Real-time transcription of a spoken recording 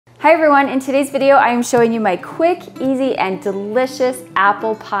Hi everyone, in today's video I am showing you my quick, easy, and delicious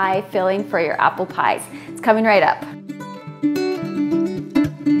apple pie filling for your apple pies. It's coming right up.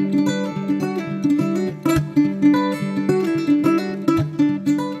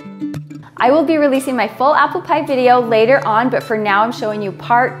 I will be releasing my full apple pie video later on, but for now I'm showing you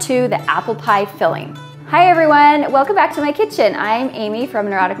part 2, the apple pie filling. Hi everyone, welcome back to my kitchen. I'm Amy from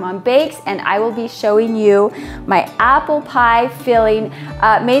Neurotic Mom Bakes, and I will be showing you my apple pie filling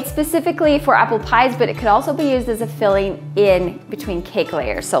made specifically for apple pies, but it could also be used as a filling in between cake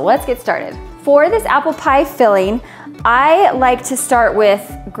layers. So let's get started. For this apple pie filling, I like to start with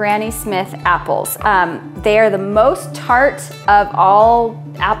Granny Smith apples. They are the most tart of all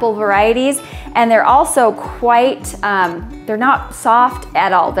apple varieties, and they're also quite, they're not soft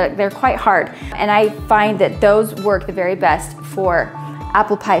at all. They're quite hard. And I find that those work the very best for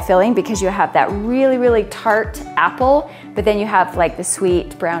apple pie filling because you have that really, really tart apple, but then you have like the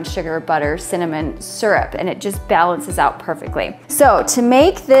sweet brown sugar, butter, cinnamon syrup, and it just balances out perfectly. So to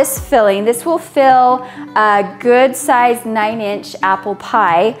make this filling, this will fill a good sized 9-inch apple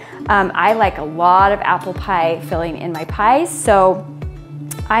pie. I like a lot of apple pie filling in my pies, so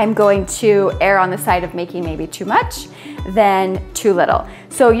I'm going to err on the side of making maybe too much than too little.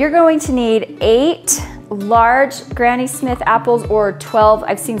 So you're going to need 8 large Granny Smith apples, or 12,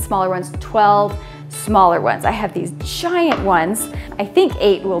 I've seen smaller ones, 12 smaller ones. I have these giant ones. I think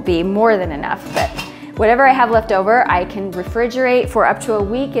 8 will be more than enough, but whatever I have left over, I can refrigerate for up to a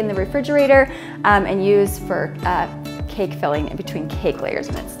week in the refrigerator and use for cake filling in between cake layers,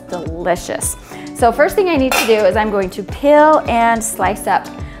 and it's delicious. So first thing I need to do is I'm going to peel and slice up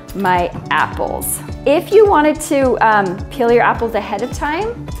my apples. If you wanted to peel your apples ahead of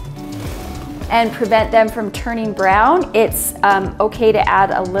time and prevent them from turning brown, it's okay to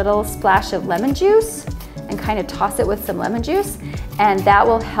add a little splash of lemon juice and kind of toss it with some lemon juice, and that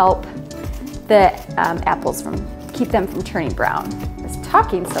will help the apples keep them from turning brown. I was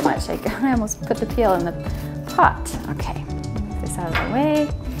talking so much, I almost put the peel in the pot. Okay, move this out of the way.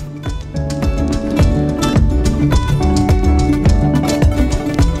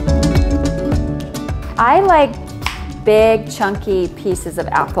 I like big chunky pieces of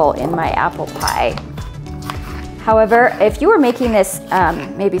apple in my apple pie. However, if you were making this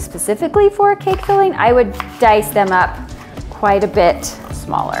maybe specifically for a cake filling, I would dice them up quite a bit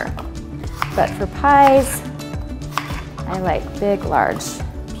smaller. But for pies, I like big, large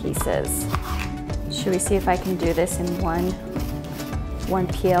pieces. Should we see if I can do this in one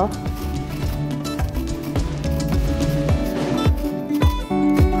peel?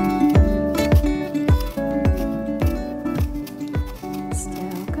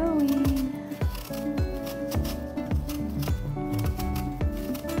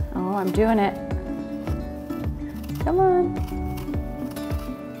 I'm doing it. Come on.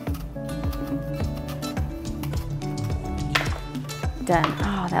 Done.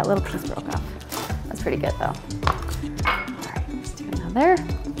 Oh, that little piece broke off. That's pretty good though. All right, let's do another.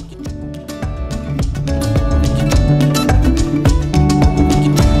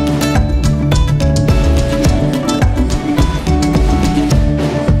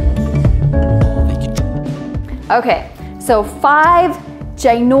 Okay, so 5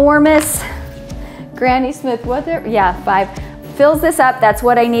 ginormous Granny Smith, 5 fills this up. That's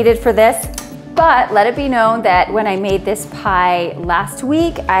what I needed for this. But let it be known that when I made this pie last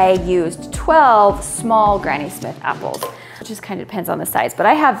week, I used 12 small Granny Smith apples. It just kind of depends on the size. But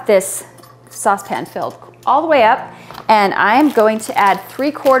I have this saucepan filled all the way up, and I'm going to add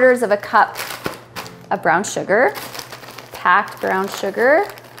 3/4 cup of brown sugar, packed brown sugar.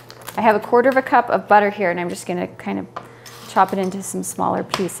 I have 1/4 cup of butter here, and I'm just gonna kind of chop it into some smaller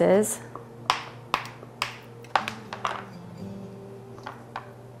pieces.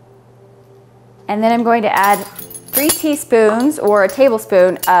 And then I'm going to add 3 teaspoons or a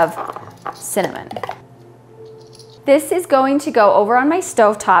tablespoon of cinnamon. This is going to go over on my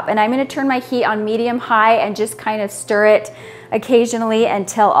stovetop, and I'm going to turn my heat on medium-high and just kind of stir it occasionally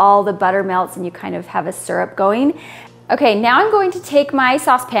until all the butter melts and you kind of have a syrup going. Okay, now I'm going to take my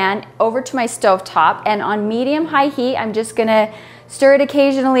saucepan over to my stovetop, and on medium-high heat, I'm just gonna stir it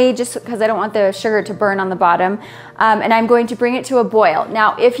occasionally just because I don't want the sugar to burn on the bottom, and I'm going to bring it to a boil.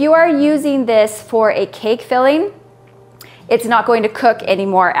 Now, if you are using this for a cake filling, it's not going to cook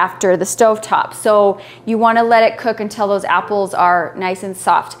anymore after the stovetop. So you wanna let it cook until those apples are nice and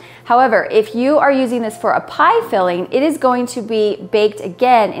soft. However, if you are using this for a pie filling, it is going to be baked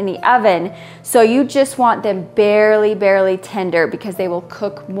again in the oven. So you just want them barely, barely tender because they will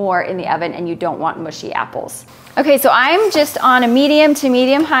cook more in the oven and you don't want mushy apples. Okay, so I'm just on a medium to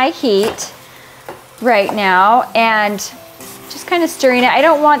medium high heat right now, and Just kind of stirring it. I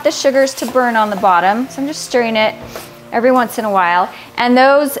don't want the sugars to burn on the bottom, so I'm just stirring it every once in a while. And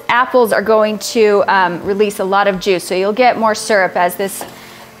those apples are going to release a lot of juice, so you'll get more syrup as this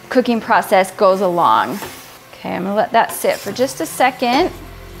cooking process goes along. Okay, I'm gonna let that sit for just a second.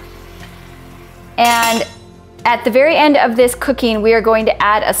 And at the very end of this cooking, we are going to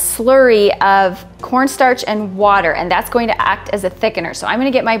add a slurry of cornstarch and water, and that's going to act as a thickener. So I'm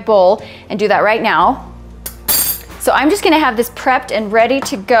gonna get my bowl and do that right now. So I'm just gonna have this prepped and ready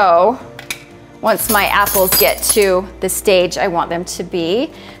to go once my apples get to the stage I want them to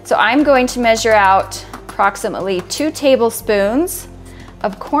be. So I'm going to measure out approximately 2 tablespoons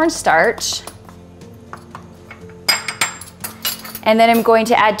of cornstarch. And then I'm going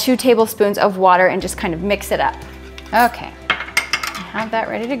to add 2 tablespoons of water and just kind of mix it up. Okay, I have that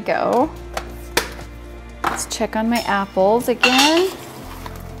ready to go. Let's check on my apples again.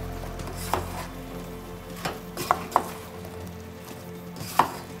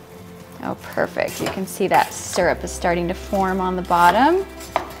 Oh, perfect. You can see that syrup is starting to form on the bottom.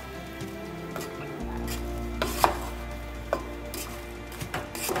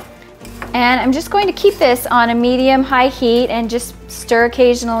 And I'm just going to keep this on a medium-high heat and just stir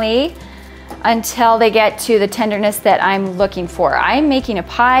occasionally until they get to the tenderness that I'm looking for. I'm making a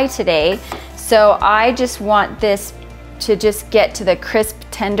pie today, so I just want this to just get to the crisp,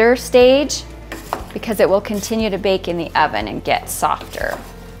 tender stage because it will continue to bake in the oven and get softer.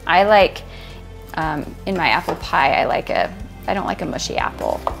 I like, in my apple pie, I don't like a mushy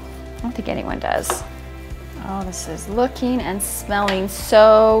apple. I don't think anyone does. Oh, this is looking and smelling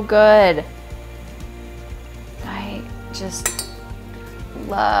so good. I just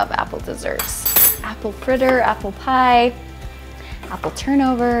love apple desserts. Apple fritter, apple pie, apple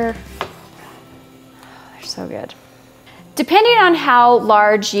turnover. Oh, they're so good. Depending on how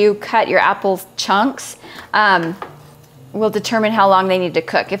large you cut your apple chunks, will determine how long they need to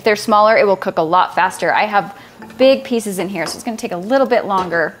cook. If they're smaller, it will cook a lot faster. I have big pieces in here, so it's gonna take a little bit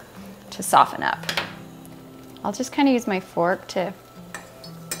longer to soften up. I'll just kind of use my fork to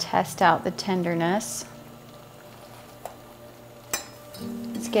test out the tenderness.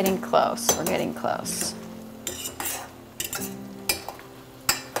 It's getting close, we're getting close.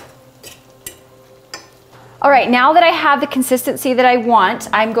 All right, now that I have the consistency that I want,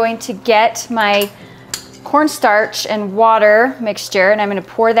 I'm going to get my cornstarch and water mixture and I'm gonna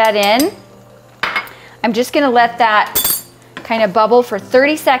pour that in. I'm just gonna let that kind of bubble for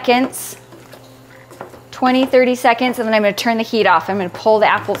 30 seconds. 20, 30 seconds, and then I'm gonna turn the heat off. I'm gonna pull the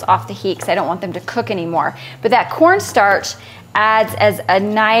apples off the heat because I don't want them to cook anymore. But that cornstarch adds as a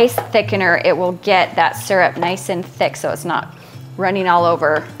nice thickener. It will get that syrup nice and thick so it's not running all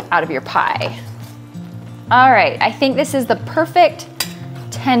over out of your pie. All right, I think this is the perfect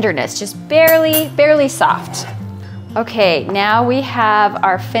tenderness, just barely soft. Okay, now we have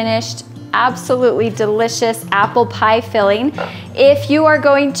our finished absolutely delicious apple pie filling. If you are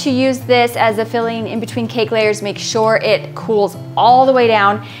going to use this as a filling in between cake layers, make sure it cools all the way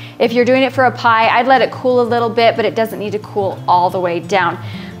down. If you're doing it for a pie, I'd let it cool a little bit, but it doesn't need to cool all the way down.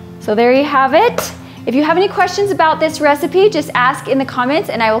 So there you have it. If you have any questions about this recipe, just ask in the comments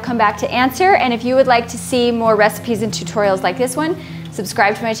and I will come back to answer. And if you would like to see more recipes and tutorials like this one,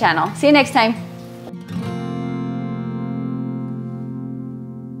 subscribe to my channel. See you next time.